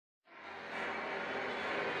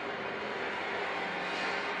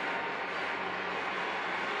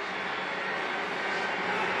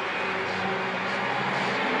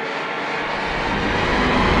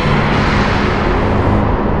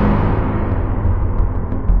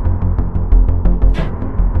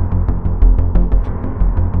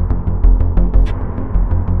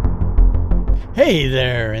Hey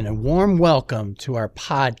there, and a warm welcome to our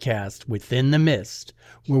podcast, Within the Mist,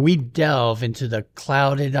 where we delve into the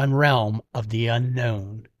clouded realm of the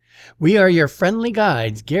unknown. We are your friendly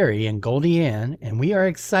guides, Gary and Goldie Ann, and we are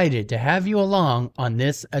excited to have you along on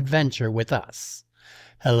this adventure with us.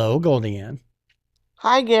 Hello, Goldie Ann.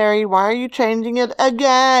 Hi, Gary. Why are you changing it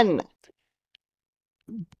again?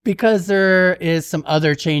 Because there is some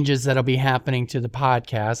other changes that'll be happening to the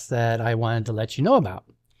podcast that I wanted to let you know about.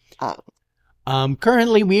 Oh,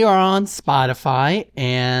 Currently, we are on Spotify,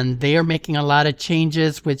 and they are making a lot of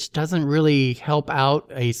changes, which doesn't really help out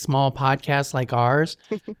a small podcast like ours.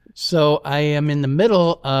 So I am in the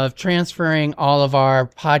middle of transferring all of our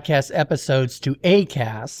podcast episodes to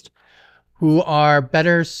Acast, who are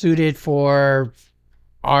better suited for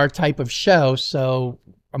our type of show. So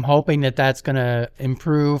I'm hoping that that's going to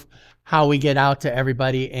improve how we get out to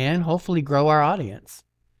everybody and hopefully grow our audience.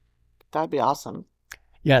 that'd be awesome.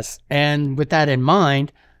 Yes, and with that in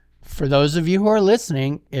mind, for those of you who are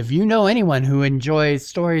listening, if you know anyone who enjoys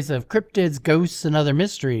stories of cryptids, ghosts, and other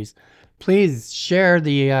mysteries, please share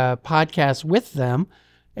the podcast with them,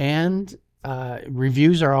 and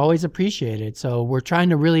reviews are always appreciated. So we're trying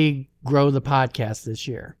to really grow the podcast this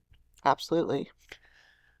year. Absolutely.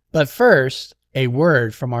 But first, a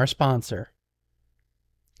word from our sponsor.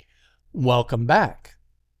 Welcome back.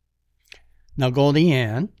 Now, Goldie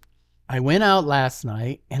Ann, I went out last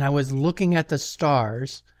night and I was looking at the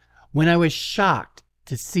stars when I was shocked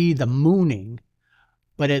to see the mooning,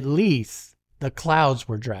 but at least the clouds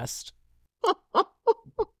were dressed. I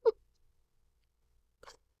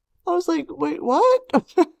was like, wait, what?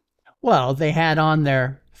 Well, they had on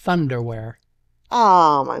their thunderwear.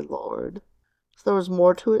 Oh, my Lord. So there was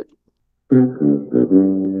more to it?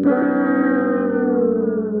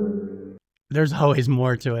 There's always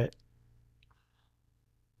more to it.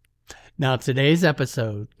 Now, today's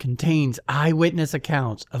episode contains eyewitness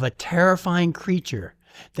accounts of a terrifying creature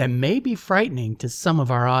that may be frightening to some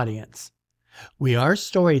of our audience. We are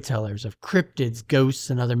storytellers of cryptids,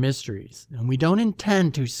 ghosts, and other mysteries, and we don't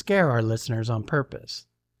intend to scare our listeners on purpose.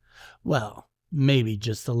 Well, maybe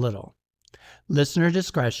just a little. Listener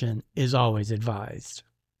discretion is always advised.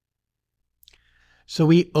 So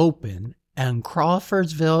we open in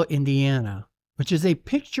Crawfordsville, Indiana, which is a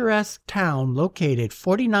picturesque town located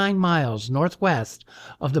 49 miles northwest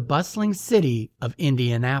of the bustling city of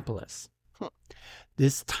Indianapolis.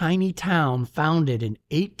 This tiny town, founded in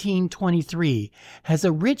 1823, has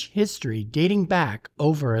a rich history dating back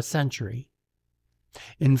over a century.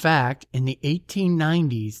 In fact, in the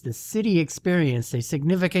 1890s, the city experienced a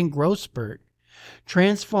significant growth spurt,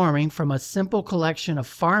 transforming from a simple collection of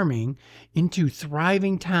farming into a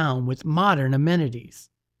thriving town with modern amenities.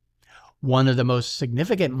 One of the most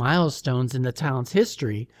significant milestones in the town's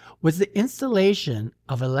history was the installation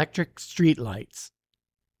of electric streetlights.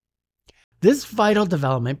 This vital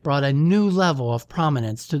development brought a new level of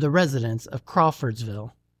prominence to the residents of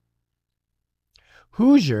Crawfordsville.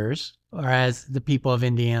 Hoosiers, or as the people of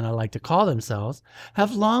Indiana like to call themselves,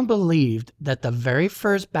 have long believed that the very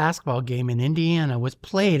first basketball game in Indiana was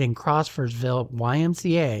played in Crawfordsville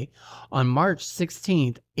YMCA on March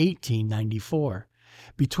 16, 1894.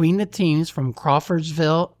 Between the teams from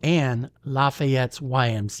Crawfordsville and Lafayette's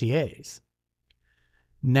YMCAs.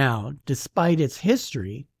 Now, despite its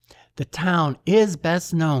history, the town is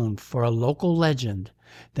best known for a local legend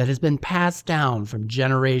that has been passed down from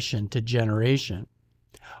generation to generation.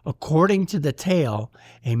 According to the tale,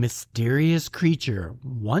 a mysterious creature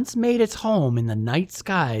once made its home in the night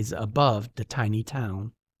skies above the tiny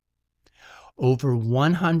town. Over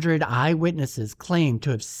 100 eyewitnesses claim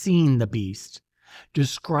to have seen the beast,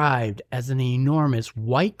 described as an enormous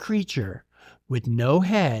white creature with no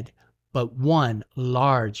head but one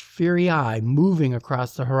large fiery eye moving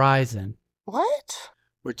across the horizon. What?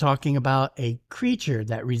 We're talking about a creature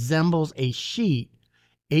that resembles a sheet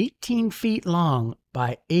 18 feet long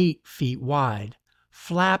by 8 feet wide,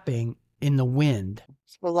 flapping in the wind.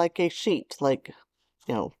 So like a sheet, like,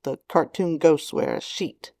 the cartoon ghosts wear a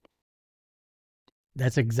sheet.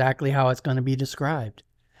 That's exactly how it's going to be described.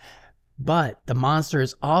 But the monster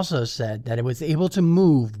is also said that it was able to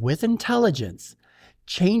move with intelligence,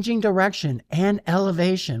 changing direction and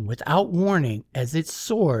elevation without warning as it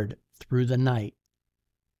soared through the night.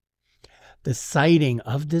 The sighting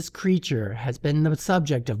of this creature has been the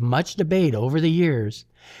subject of much debate over the years,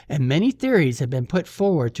 and many theories have been put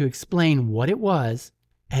forward to explain what it was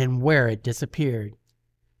and where it disappeared.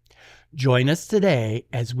 Join us today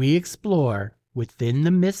as we explore Within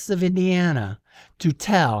the Mists of Indiana to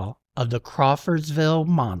tell of the Crawfordsville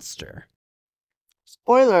Monster.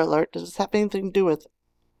 Spoiler alert, does this have anything to do with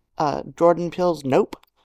Jordan Peele's Nope?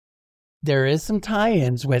 There is some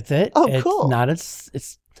tie-ins with it. Oh, It's cool. not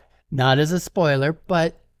as a spoiler,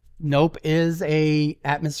 but Nope is a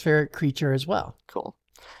atmospheric creature as well. Cool.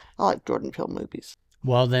 I like Jordan Peele movies.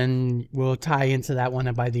 Well, then we'll tie into that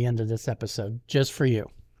one by the end of this episode, just for you.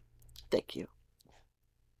 Thank you.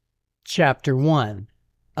 Chapter 1,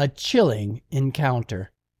 A Chilling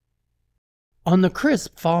Encounter. On the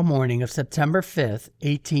crisp fall morning of September 5th,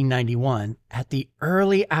 1891, at the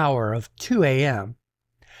early hour of 2 a.m.,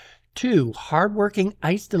 two hard-working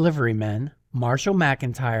ice delivery men, Marshall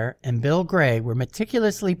McIntyre and Bill Gray, were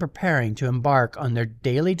meticulously preparing to embark on their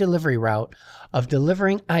daily delivery route of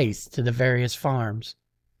delivering ice to the various farms.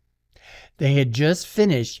 They had just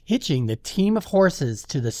finished hitching the team of horses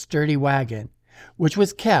to the sturdy wagon, which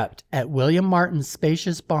was kept at William Martin's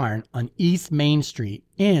spacious barn on East Main Street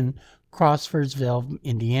in Crawfordsville,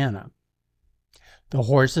 Indiana. The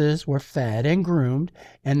horses were fed and groomed,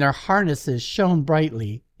 and their harnesses shone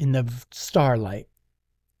brightly in the starlight.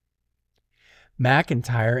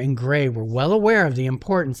 McIntyre and Gray were well aware of the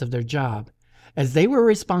importance of their job, as they were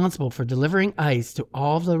responsible for delivering ice to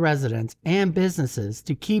all the residents and businesses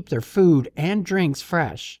to keep their food and drinks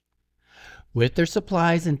fresh. With their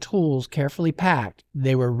supplies and tools carefully packed,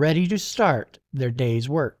 they were ready to start their day's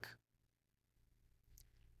work.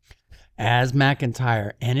 As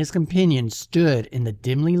McIntyre and his companions stood in the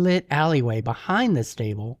dimly lit alleyway behind the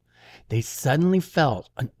stable, they suddenly felt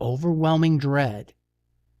an overwhelming dread.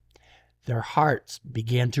 Their hearts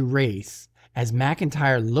began to race as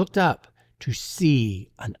McIntyre looked up to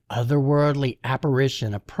see an otherworldly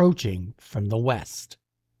apparition approaching from the west.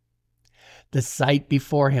 The sight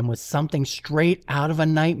before him was something straight out of a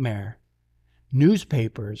nightmare.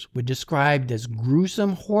 Newspapers would describe this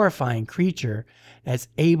gruesome, horrifying creature as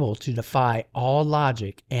able to defy all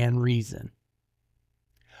logic and reason.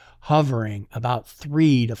 Hovering about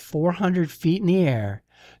 300 to 400 feet in the air,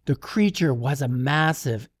 the creature was a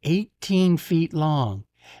massive 18 feet long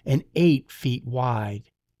and 8 feet wide.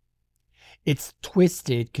 Its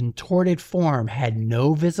twisted, contorted form had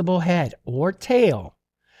no visible head or tail,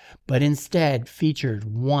 but instead featured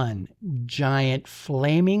one giant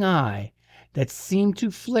flaming eye that seemed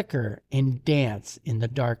to flicker and dance in the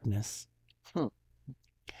darkness.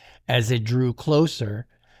 As it drew closer,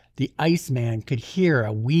 the Iceman could hear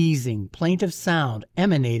a wheezing, plaintive sound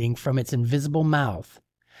emanating from its invisible mouth,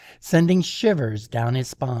 sending shivers down his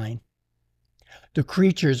spine. The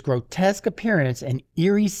creature's grotesque appearance and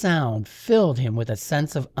eerie sound filled him with a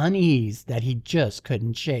sense of unease that he just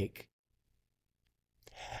couldn't shake.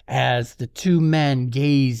 As the two men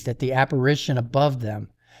gazed at the apparition above them,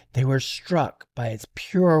 they were struck by its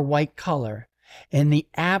pure white color and the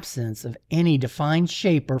absence of any defined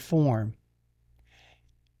shape or form.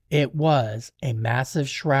 It was a massive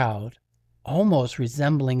shroud, almost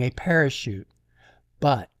resembling a parachute,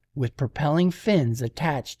 but with propelling fins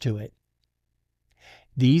attached to it.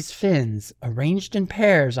 These fins, arranged in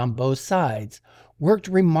pairs on both sides, worked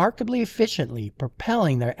remarkably efficiently,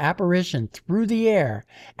 propelling their apparition through the air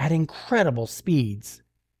at incredible speeds.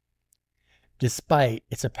 Despite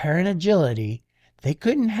its apparent agility, they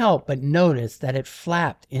couldn't help but notice that it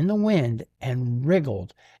flapped in the wind and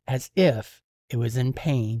wriggled as if it was in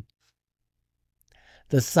pain.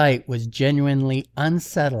 The sight was genuinely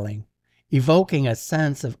unsettling, evoking a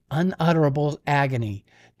sense of unutterable agony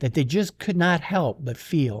that they just could not help but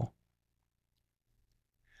feel.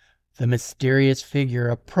 The mysterious figure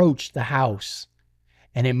approached the house,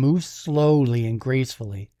 and it moved slowly and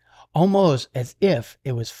gracefully, almost as if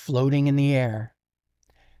it was floating in the air.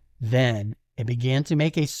 Then it began to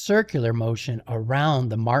make a circular motion around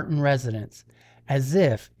the Martin residence, as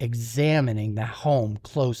if examining the home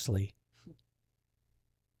closely.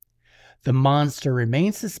 The monster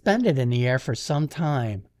remained suspended in the air for some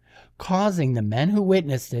time, causing the men who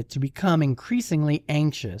witnessed it to become increasingly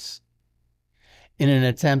anxious. In an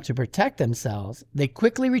attempt to protect themselves, they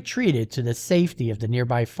quickly retreated to the safety of the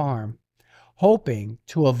nearby farm, hoping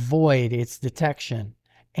to avoid its detection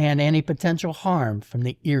and any potential harm from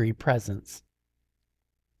the eerie presence.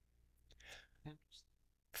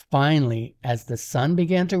 Finally, as the sun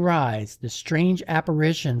began to rise, the strange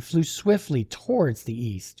apparition flew swiftly towards the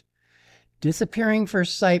east, disappearing from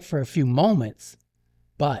sight for a few moments,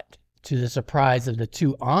 but to the surprise of the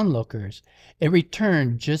two onlookers, it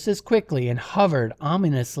returned just as quickly and hovered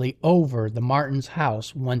ominously over the Martins'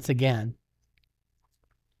 house once again.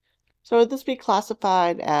 So would this be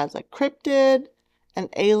classified as a cryptid, an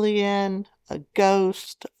alien, a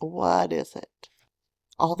ghost? What is it?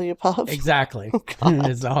 All the above? Exactly. Oh,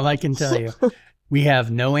 Is all I can tell you. We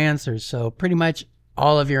have no answers, so pretty much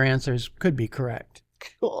all of your answers could be correct.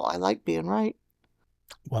 cool. I like being right.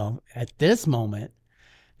 Well, at this moment,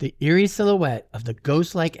 The eerie silhouette of the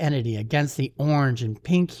ghost-like entity against the orange and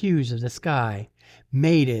pink hues of the sky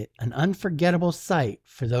made it an unforgettable sight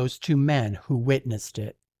for those two men who witnessed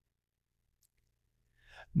it.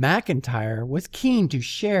 McIntyre was keen to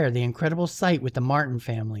share the incredible sight with the Martin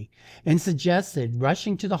family and suggested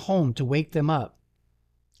rushing to the home to wake them up.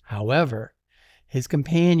 However, his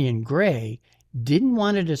companion Gray didn't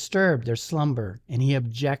want to disturb their slumber, and he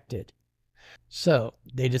objected. So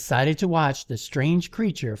they decided to watch the strange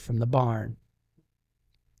creature from the barn.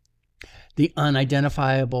 The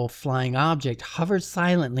unidentifiable flying object hovered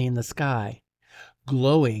silently in the sky,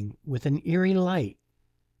 glowing with an eerie light.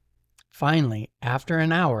 Finally, after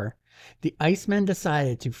an hour, the Icemen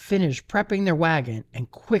decided to finish prepping their wagon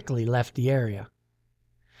and quickly left the area.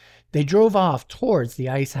 They drove off towards the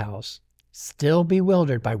ice house, still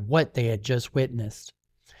bewildered by what they had just witnessed,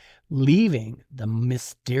 leaving the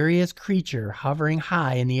mysterious creature hovering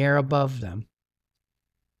high in the air above them.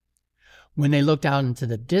 When they looked out into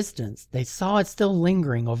the distance, they saw it still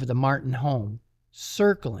lingering over the Martin home,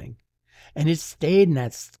 circling, and it stayed in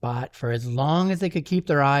that spot for as long as they could keep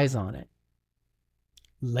their eyes on it.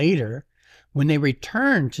 Later, when they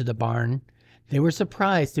returned to the barn, they were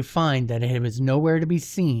surprised to find that it was nowhere to be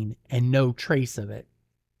seen and no trace of it.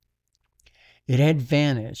 It had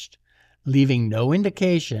vanished, leaving no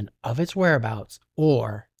indication of its whereabouts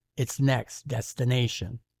or its next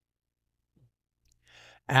destination.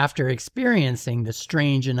 After experiencing the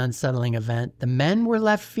strange and unsettling event, the men were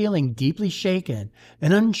left feeling deeply shaken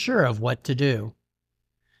and unsure of what to do.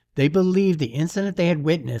 They believed the incident they had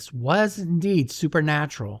witnessed was indeed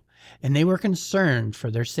supernatural, and they were concerned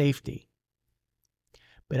for their safety.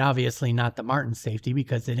 But obviously not the Martin's safety,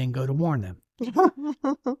 because they didn't go to warn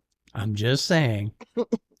them. I'm just saying.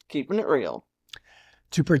 Keeping it real.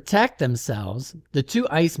 To protect themselves, the two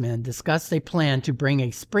Icemen discussed a plan to bring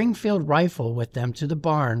a Springfield rifle with them to the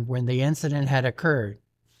barn when the incident had occurred.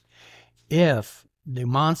 If the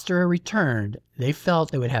monster returned, they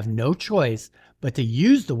felt they would have no choice but to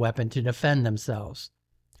use the weapon to defend themselves.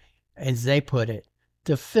 As they put it,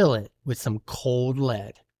 to fill it with some cold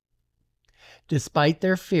lead. Despite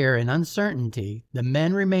their fear and uncertainty, the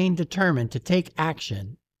men remained determined to take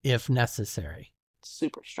action if necessary.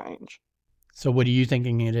 Super strange. So what are you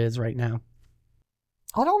thinking it is right now?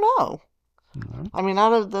 I don't know. Mm-hmm. I mean,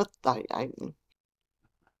 out of the...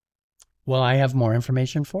 Well, I have more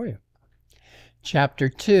information for you. Chapter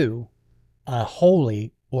 2, A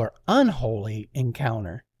Holy or Unholy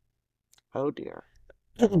Encounter. Oh, dear.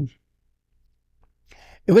 It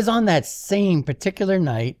was on that same particular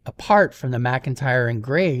night, apart from the McIntyre and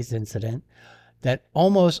Gray's incident, that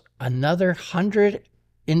almost another 100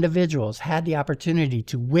 individuals had the opportunity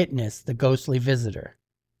to witness the ghostly visitor.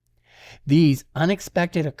 These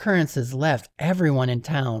unexpected occurrences left everyone in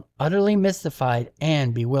town utterly mystified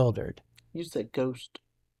and bewildered. You said ghost.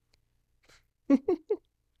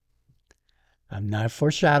 I'm not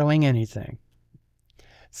foreshadowing anything.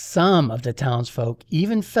 Some of the townsfolk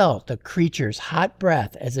even felt the creature's hot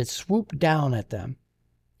breath as it swooped down at them.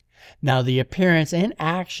 Now, the appearance and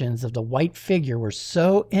actions of the white figure were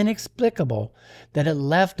so inexplicable that it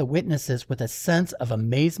left the witnesses with a sense of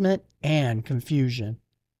amazement and confusion.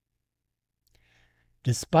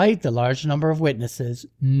 Despite the large number of witnesses,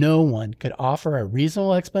 no one could offer a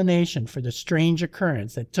reasonable explanation for the strange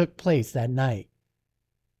occurrence that took place that night.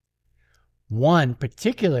 One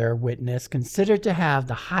particular witness considered to have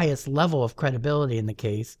the highest level of credibility in the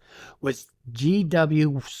case was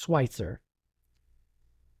G.W. Schweitzer.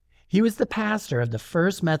 He was the pastor of the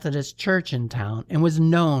First Methodist Church in town and was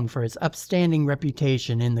known for his upstanding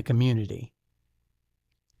reputation in the community.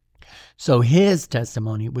 So his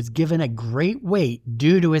testimony was given a great weight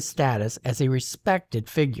due to his status as a respected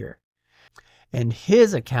figure, and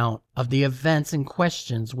his account of the events in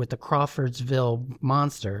questions with the Crawfordsville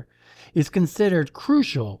Monster is considered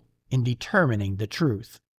crucial in determining the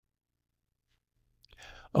truth.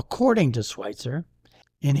 According to Schweitzer,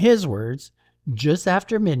 in his words, just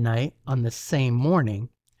after midnight on the same morning,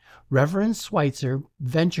 Reverend Schweitzer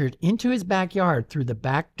ventured into his backyard through the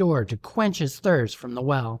back door to quench his thirst from the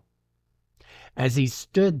well. As he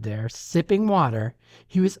stood there sipping water,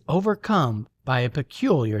 he was overcome by a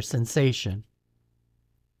peculiar sensation.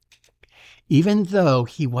 Even though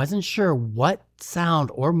he wasn't sure what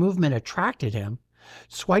sound or movement attracted him,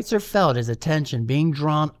 Schweitzer felt his attention being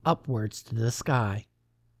drawn upwards to the sky.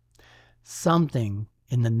 Something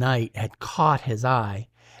in the night had caught his eye,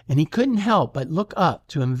 and he couldn't help but look up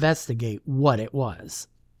to investigate what it was.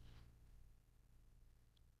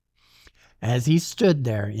 As he stood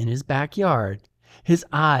there in his backyard, his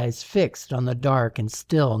eyes fixed on the dark and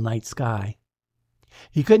still night sky,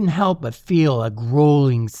 He couldn't help but feel a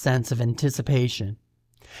growing sense of anticipation,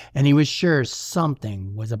 and he was sure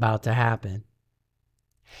something was about to happen.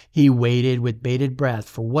 He waited with bated breath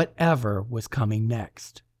for whatever was coming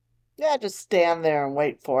next. Yeah, just stand there and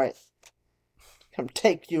wait for it. Come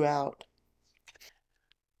take you out.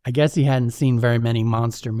 I guess he hadn't seen very many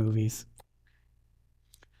monster movies.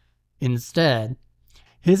 Instead,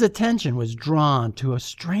 his attention was drawn to a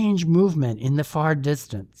strange movement in the far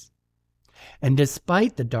distance. And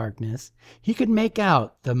despite the darkness, he could make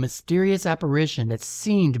out the mysterious apparition that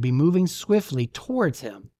seemed to be moving swiftly towards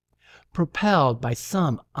him, propelled by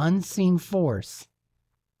some unseen force.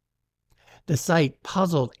 The sight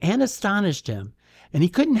puzzled and astonished him, and he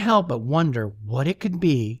couldn't help but wonder what it could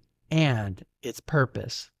be and its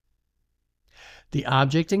purpose. The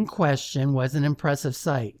object in question was an impressive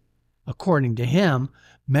sight, according to him,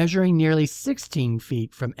 measuring nearly 16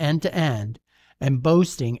 feet from end to end and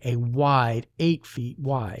boasting a wide 8 feet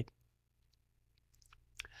wide.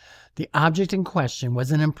 The object in question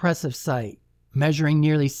was an impressive sight, measuring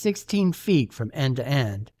nearly 16 feet from end to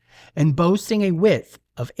end and boasting a width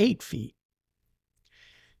of 8 feet.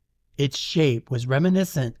 Its shape was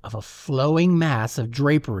reminiscent of a flowing mass of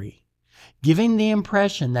drapery, giving the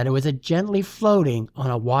impression that it was gently floating on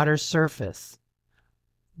a water surface,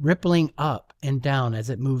 rippling up and down as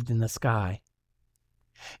it moved in the sky.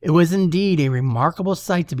 It was indeed a remarkable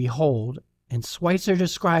sight to behold, and Schweitzer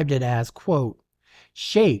described it as, quote,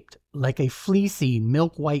 shaped like a fleecy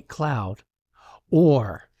milk-white cloud,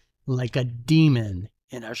 or like a demon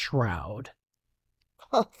in a shroud.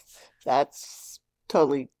 That's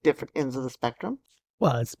totally different ends of the spectrum.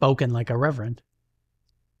 Well, it's spoken like a reverend.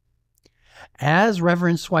 As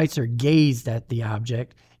Reverend Schweitzer gazed at the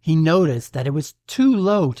object, he noticed that it was too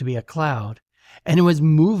low to be a cloud, and it was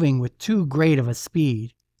moving with too great of a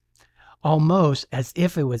speed, almost as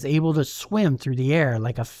if it was able to swim through the air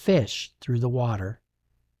like a fish through the water.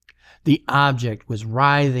 The object was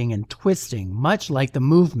writhing and twisting, much like the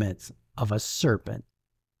movements of a serpent.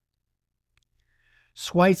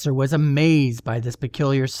 Schweitzer was amazed by this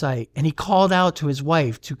peculiar sight, and he called out to his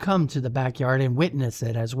wife to come to the backyard and witness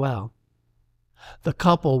it as well. The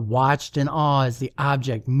couple watched in awe as the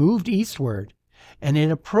object moved eastward, and it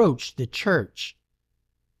approached the church.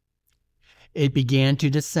 It began to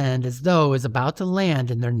descend as though it was about to land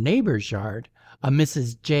in their neighbor's yard, a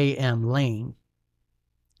Mrs. J.M. Lane.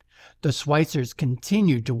 The Schweitzers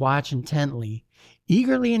continued to watch intently,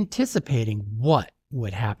 eagerly anticipating what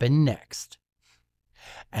would happen next.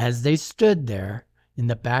 As they stood there in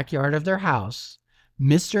the backyard of their house,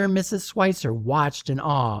 Mr. and Mrs. Schweitzer watched in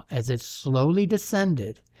awe as it slowly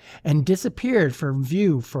descended and disappeared from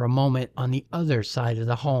view for a moment on the other side of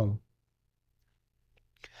the home.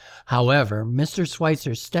 However, Mr.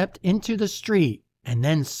 Schweitzer stepped into the street and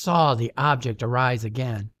then saw the object arise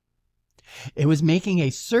again. It was making a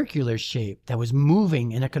circular shape that was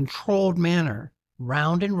moving in a controlled manner,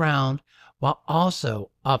 round and round, while also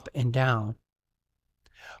up and down.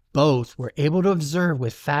 Both were able to observe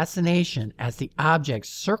with fascination as the object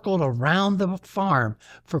circled around the farm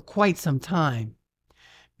for quite some time,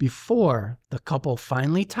 before the couple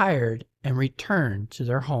finally tired and returned to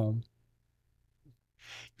their home.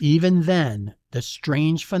 Even then, the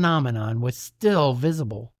strange phenomenon was still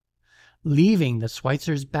visible, leaving the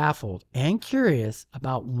Schweitzers baffled and curious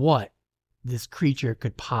about what this creature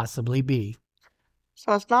could possibly be.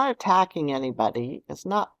 So it's not attacking anybody. It's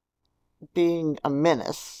not being a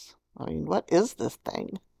menace. I mean, what is this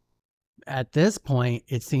thing? At this point,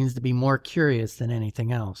 it seems to be more curious than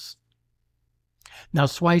anything else. Now,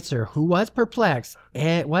 Schweitzer, who was perplexed,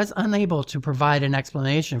 was unable to provide an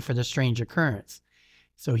explanation for the strange occurrence,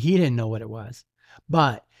 so he didn't know what it was.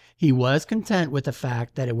 But he was content with the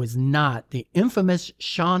fact that it was not the infamous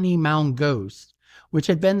Shawnee Mound ghost, which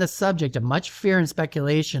had been the subject of much fear and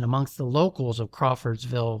speculation amongst the locals of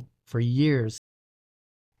Crawfordsville for years.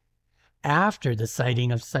 After the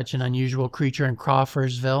sighting of such an unusual creature in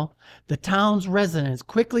Crawfordsville, the town's residents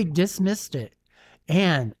quickly dismissed it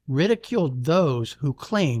and ridiculed those who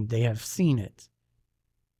claimed they have seen it.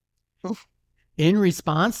 In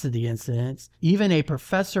response to the incidents, even a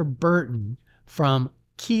Professor Burton from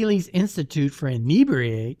Keeley's Institute for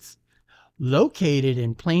Inebriates, located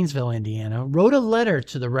in Plainsville, Indiana, wrote a letter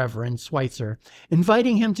to the Reverend Schweitzer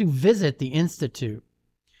inviting him to visit the institute.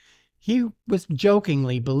 He was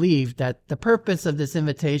jokingly believed that the purpose of this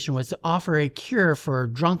invitation was to offer a cure for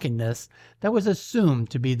drunkenness that was assumed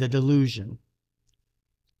to be the delusion.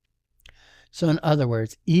 So in other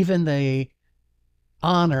words, even the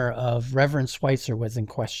honor of Reverend Schweitzer was in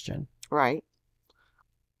question. Right.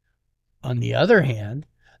 On the other hand,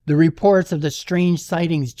 The reports of the strange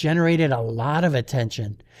sightings generated a lot of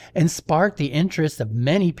attention and sparked the interest of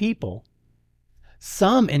many people.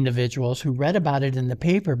 Some individuals who read about it in the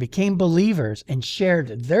paper became believers and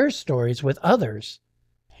shared their stories with others.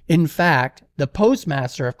 In fact, the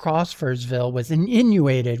postmaster of Crawfordsville was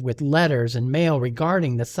inundated with letters and mail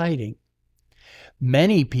regarding the sighting.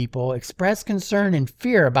 Many people expressed concern and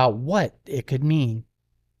fear about what it could mean.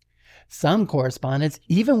 Some correspondents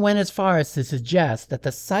even went as far as to suggest that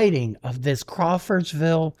the sighting of this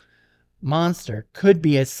Crawfordsville monster could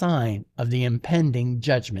be a sign of the impending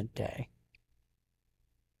Judgment Day.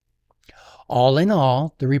 All in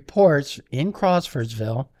all, the reports in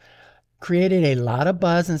Crawfordsville created a lot of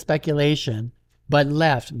buzz and speculation, but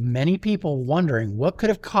left many people wondering what could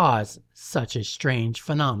have caused such a strange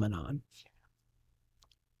phenomenon.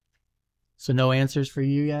 So no answers for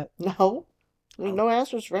you yet? No. There's no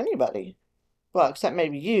answers for anybody. Well, except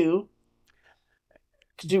maybe you.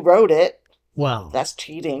 Because you wrote it. Well, That's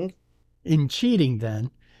cheating. In cheating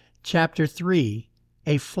then, Chapter 3,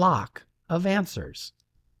 A Flock of Answers.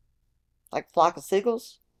 Like flock of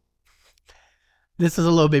seagulls? This is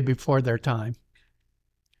a little bit before their time.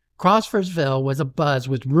 Crawfordsville was abuzz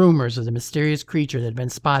with rumors of the mysterious creature that had been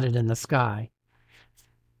spotted in the sky.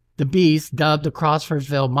 The beast, dubbed the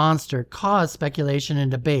Crawfordsville Monster, caused speculation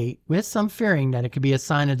and debate, with some fearing that it could be a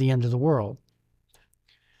sign of the end of the world.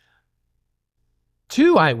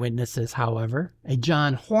 2 eyewitnesses, however, a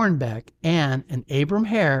John Hornbeck and an Abram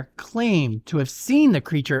Hare, claimed to have seen the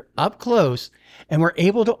creature up close and were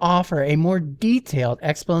able to offer a more detailed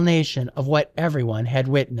explanation of what everyone had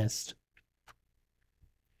witnessed.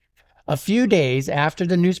 A few days after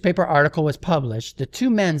the newspaper article was published, the 2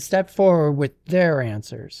 men stepped forward with their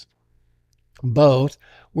answers. Both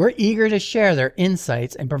were eager to share their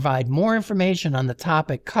insights and provide more information on the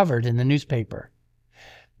topic covered in the newspaper.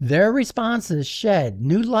 Their responses shed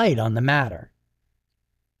new light on the matter.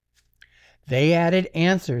 They added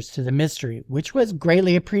answers to the mystery, which was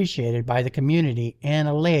greatly appreciated by the community and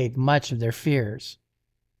allayed much of their fears.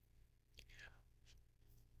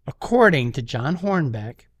 According to John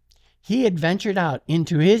Hornbeck, he had ventured out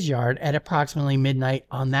into his yard at approximately midnight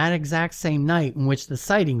on that exact same night in which the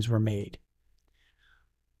sightings were made.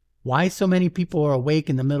 Why so many people are awake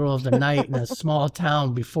in the middle of the night in a small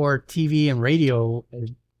town before TV and radio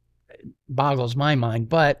boggles my mind,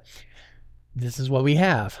 but this is what we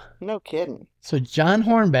have. No kidding. So John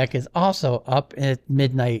Hornbeck is also up at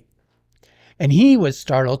midnight, and he was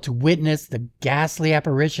startled to witness the ghastly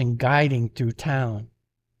apparition guiding through town.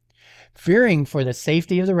 Fearing for the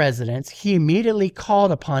safety of the residents, he immediately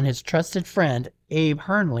called upon his trusted friend, Abe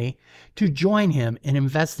Hernley, to join him in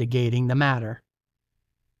investigating the matter.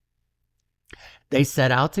 They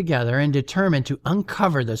set out together and determined to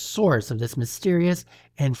uncover the source of this mysterious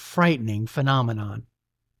and frightening phenomenon.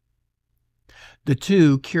 The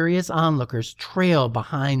 2 curious onlookers trailed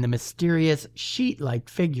behind the mysterious sheet-like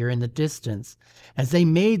figure in the distance as they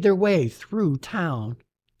made their way through town,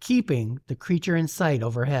 keeping the creature in sight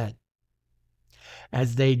overhead.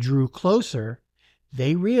 As they drew closer,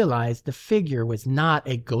 they realized the figure was not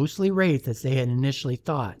a ghostly wraith as they had initially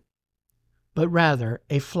thought, but rather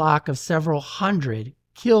a flock of several hundred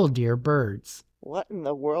killdeer birds. What in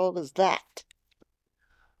the world is that?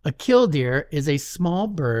 A killdeer is a small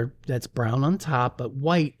bird that's brown on top but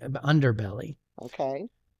white underbelly. Okay.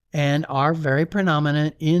 And are very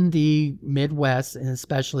predominant in the Midwest and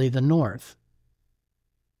especially the North.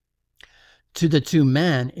 To the 2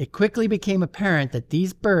 men, it quickly became apparent that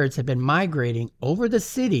these birds had been migrating over the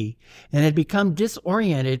city and had become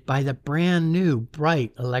disoriented by the brand new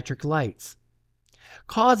bright electric lights,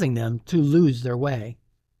 causing them to lose their way.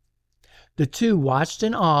 The 2 watched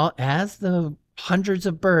in awe as the hundreds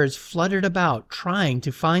of birds fluttered about, trying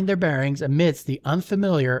to find their bearings amidst the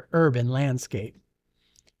unfamiliar urban landscape.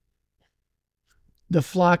 The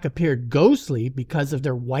flock appeared ghostly because of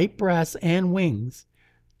their white breasts and wings,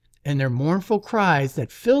 and their mournful cries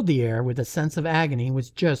that filled the air with a sense of agony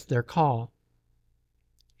was just their call.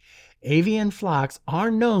 Avian flocks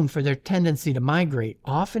are known for their tendency to migrate,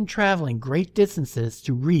 often traveling great distances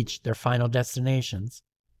to reach their final destinations.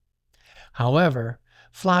 However,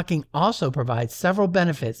 flocking also provides several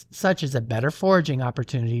benefits, such as a better foraging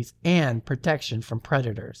opportunities and protection from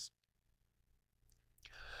predators.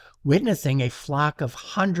 Witnessing a flock of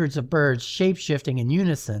hundreds of birds shape-shifting in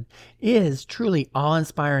unison is truly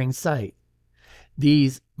awe-inspiring sight.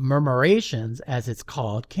 These murmurations, as it's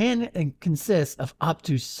called, can consist of up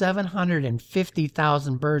to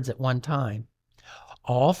 750,000 birds at one time,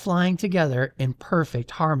 all flying together in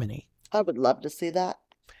perfect harmony. I would love to see that.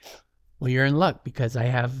 Well, you're in luck because I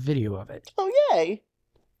have video of it. Oh, yay.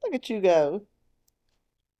 Look at you go.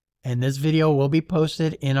 And this video will be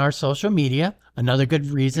posted in our social media. Another good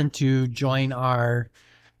reason to join our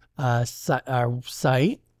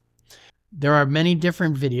site. There are many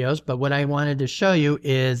different videos, but what I wanted to show you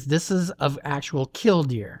is this is of actual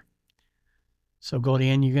killdeer. So Goldie,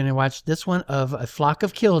 you're going to watch this one of a flock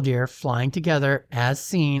of killdeer flying together as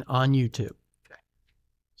seen on YouTube.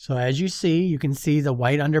 So as you can see the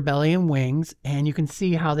white underbelly and wings, and you can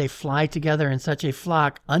see how they fly together in such a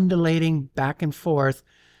flock, undulating back and forth.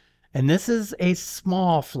 And this is a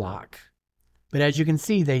small flock. But as you can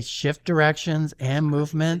see, they shift directions and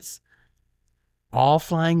movements, all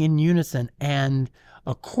flying in unison. And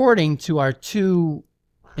according to our two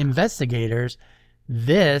investigators,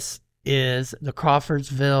 this is the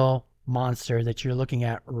Crawfordsville Monster that you're looking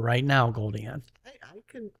at right now, Goldie. Hey, I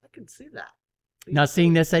can see that. Now,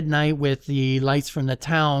 seeing this at night with the lights from the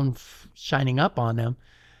town shining up on them,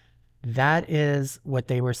 that is what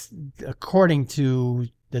they were, according to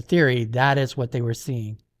the theory, that is what they were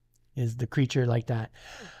seeing, is the creature like that.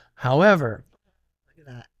 However, look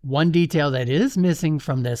at that. One detail that is missing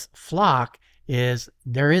from this flock is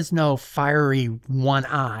there is no fiery one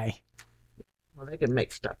eye. Well, they can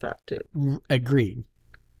make stuff up too. Agreed.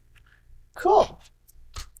 Cool.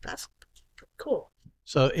 That's cool.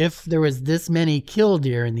 So if there was this many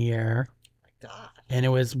killdeer in the air, My God. and it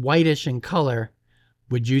was whitish in color,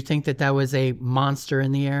 would you think that that was a monster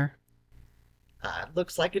in the air? It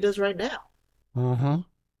looks like it is right now.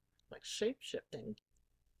 Like shape-shifting.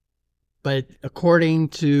 But according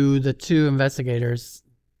to the two investigators,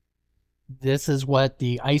 this is what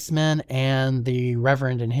the Iceman and the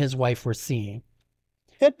Reverend and his wife were seeing.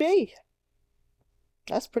 Could be.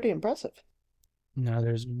 That's pretty impressive. Now,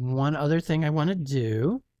 there's one other thing I want to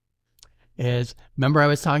do. Is remember I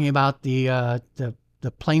was talking about the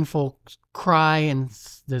plainful cry and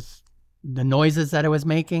the noises that it was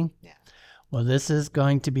making? Yeah. Well, this is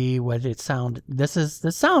going to be what it sound. This is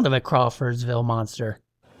the sound of a Crawfordsville monster.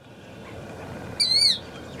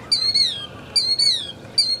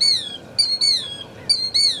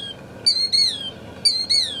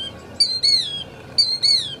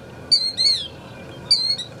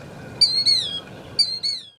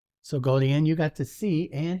 So, Goldie, you got to see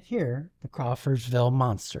and hear the Crawfordsville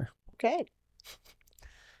Monster. Okay.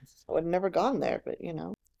 I would have never gone there, but you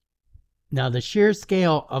know. Now, the sheer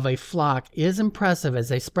scale of a flock is impressive as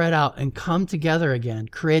they spread out and come together again,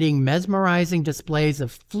 creating mesmerizing displays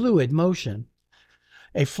of fluid motion.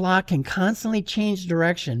 A flock can constantly change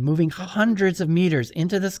direction, moving hundreds of meters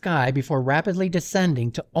into the sky before rapidly descending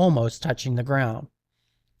to almost touching the ground.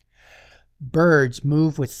 Birds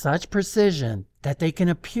move with such precision that they can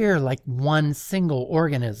appear like one single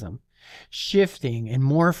organism, shifting and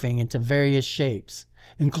morphing into various shapes,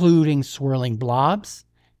 including swirling blobs,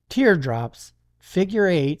 teardrops, figure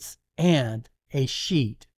eights, and a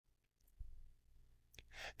sheet.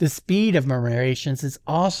 The speed of migrations is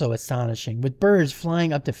also astonishing, with birds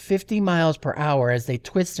flying up to 50 miles per hour as they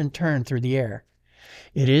twist and turn through the air.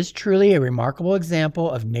 It is truly a remarkable example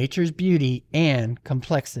of nature's beauty and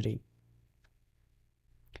complexity.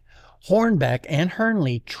 Hornbeck and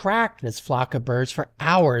Hernley tracked this flock of birds for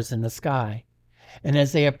hours in the sky. And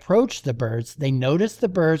as they approached the birds, they noticed the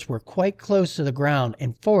birds were quite close to the ground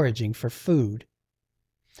and foraging for food.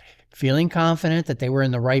 Feeling confident that they were in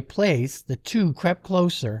the right place, the two crept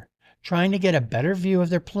closer, trying to get a better view of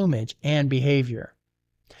their plumage and behavior.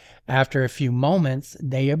 After a few moments,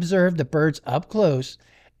 they observed the birds up close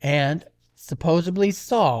and supposedly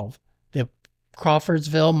solved the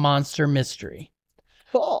Crawfordsville Monster mystery.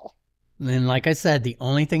 Cool. And like I said, the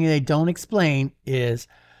only thing they don't explain is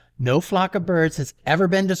no flock of birds has ever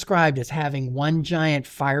been described as having one giant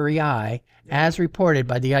fiery eye, as reported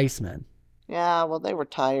by the Iceman. Yeah, well, they were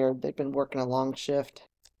tired. They've been working a long shift.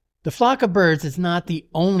 The flock of birds is not the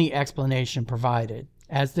only explanation provided,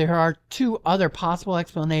 as there are two other possible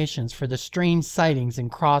explanations for the strange sightings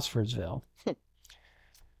in Crawfordsville.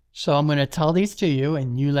 So I'm going to tell these to you,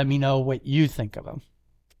 and you let me know what you think of them.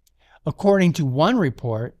 According to one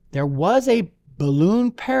report, there was a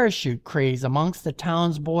balloon parachute craze amongst the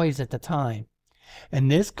town's boys at the time,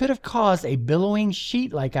 and this could have caused a billowing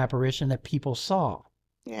sheet-like apparition that people saw.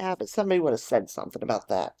 Yeah, but somebody would have said something about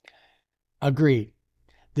that. Agreed.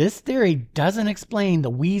 This theory doesn't explain the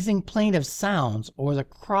wheezing plaintive sounds or the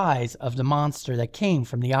cries of the monster that came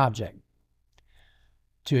from the object.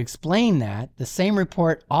 To explain that, the same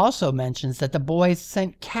report also mentions that the boys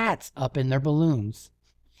sent cats up in their balloons.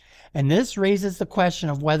 And this raises the question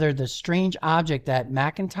of whether the strange object that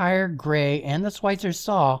McIntyre, Gray, and the Schweitzers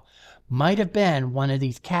saw might have been one of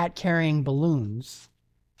these cat-carrying balloons.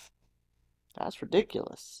 That's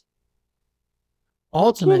ridiculous.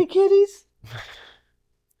 Ultimate, Kitty kitties?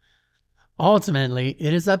 Ultimately,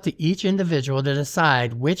 it is up to each individual to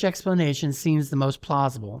decide which explanation seems the most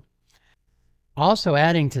plausible. Also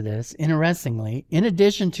adding to this, interestingly, in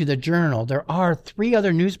addition to the Journal, there are 3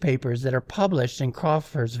 other newspapers that are published in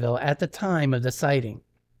Crawfordsville at the time of the sighting.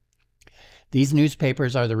 These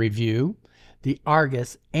newspapers are the Review, the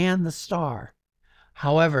Argus, and the Star.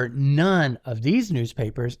 However, none of these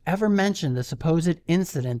newspapers ever mentioned the supposed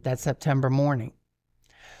incident that September morning.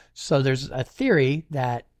 So there's a theory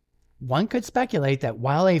that one could speculate that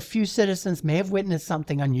while a few citizens may have witnessed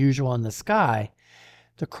something unusual in the sky,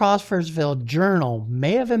 the Crawfordsville Journal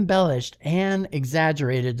may have embellished and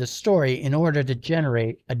exaggerated the story in order to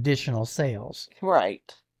generate additional sales.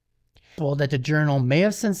 Right. Well, that the Journal may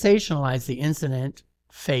have sensationalized the incident,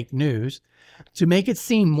 fake news, to make it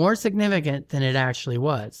seem more significant than it actually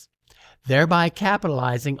was, thereby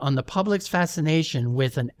capitalizing on the public's fascination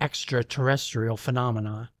with an extraterrestrial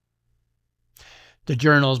phenomenon. The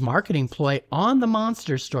Journal's marketing ploy on the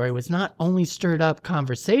monster story was not only stirred up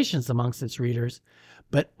conversations amongst its readers,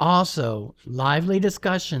 but also lively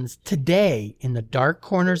discussions today in the dark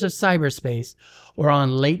corners of cyberspace or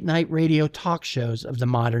on late-night radio talk shows of the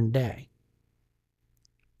modern day.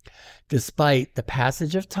 Despite the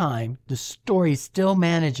passage of time, the story still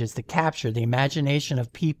manages to capture the imagination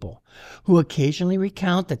of people who occasionally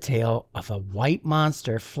recount the tale of a white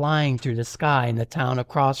monster flying through the sky in the town of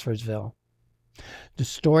Crawfordsville. The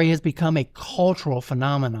story has become a cultural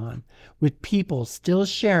phenomenon, with people still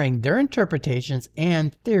sharing their interpretations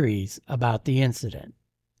and theories about the incident.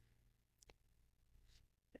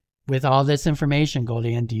 With all this information,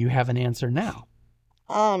 Goldie, do you have an answer now?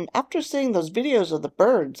 After seeing those videos of the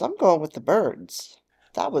birds, I'm going with the birds.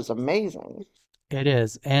 That was amazing. It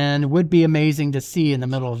is, and would be amazing to see in the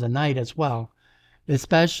middle of the night as well,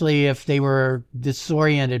 especially if they were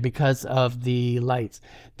disoriented because of the lights.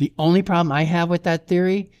 The only problem I have with that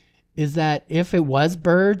theory is that if it was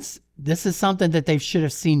birds, this is something that they should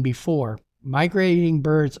have seen before. Migrating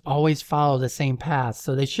birds always follow the same path,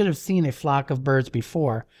 so they should have seen a flock of birds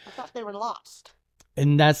before. I thought they were lost.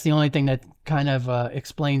 And that's the only thing that kind of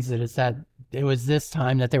explains it, is that it was this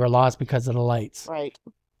time that they were lost because of the lights. Right.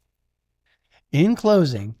 In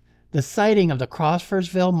closing, the sighting of the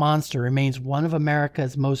Crawfordsville Monster remains one of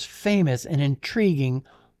America's most famous and intriguing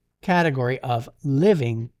category of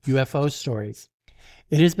living UFO stories.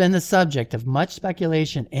 It has been the subject of much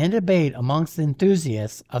speculation and debate amongst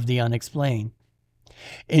enthusiasts of the unexplained.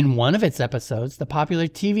 In one of its episodes, the popular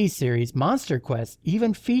TV series Monster Quest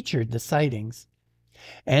even featured the sightings.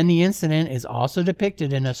 And the incident is also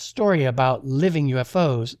depicted in a story about living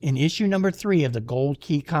UFOs in issue number 3 of the Gold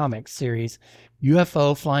Key Comics series,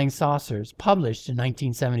 UFO Flying Saucers, published in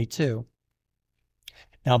 1972.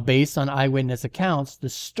 Now, based on eyewitness accounts, the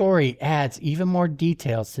story adds even more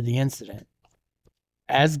details to the incident.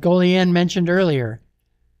 As Golian mentioned earlier,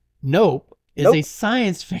 Nope is a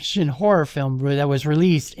science fiction horror film that was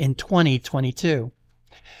released in 2022.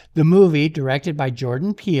 The movie, directed by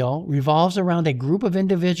Jordan Peele, revolves around a group of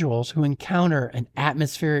individuals who encounter an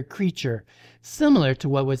atmospheric creature similar to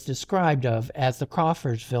what was described of as the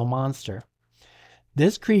Crawfordsville Monster.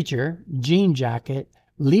 This creature, Jean Jacket,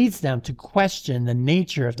 leads them to question the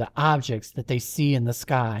nature of the objects that they see in the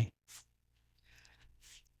sky.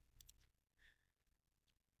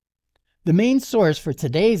 The main source for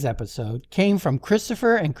today's episode came from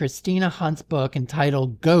Christopher and Christina Hunt's book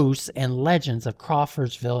entitled Ghosts and Legends of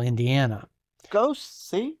Crawfordsville, Indiana. Ghosts,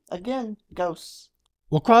 see? Again, ghosts.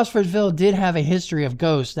 Well, Crawfordsville did have a history of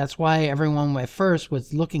ghosts. That's why everyone at first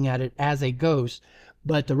was looking at it as a ghost,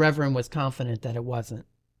 but the Reverend was confident that it wasn't.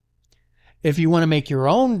 If you want to make your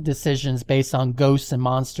own decisions based on ghosts and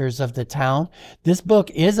monsters of the town, this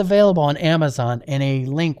book is available on Amazon, and a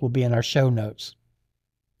link will be in our show notes.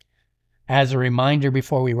 As a reminder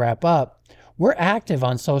before we wrap up, we're active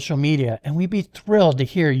on social media, and we'd be thrilled to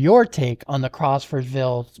hear your take on the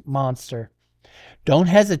Crawfordsville Monster. Don't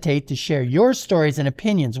hesitate to share your stories and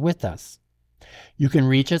opinions with us. You can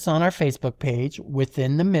reach us on our Facebook page,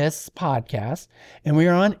 Within the Mists Podcast, and we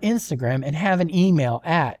are on Instagram and have an email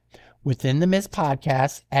at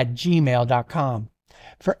withinthemistpodcast@gmail.com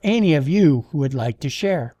for any of you who would like to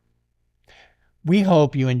share. We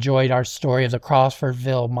hope you enjoyed our story of the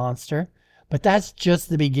Crawfordsville Monster, but that's just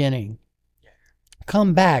the beginning.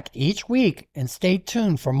 Come back each week and stay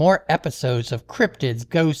tuned for more episodes of cryptids,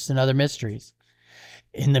 ghosts, and other mysteries.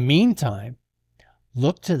 In the meantime,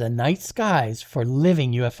 look to the night skies for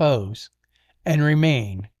living UFOs and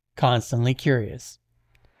remain constantly curious.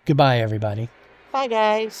 Goodbye, everybody. Bye,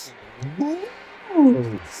 guys.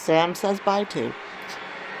 Sam says bye, too.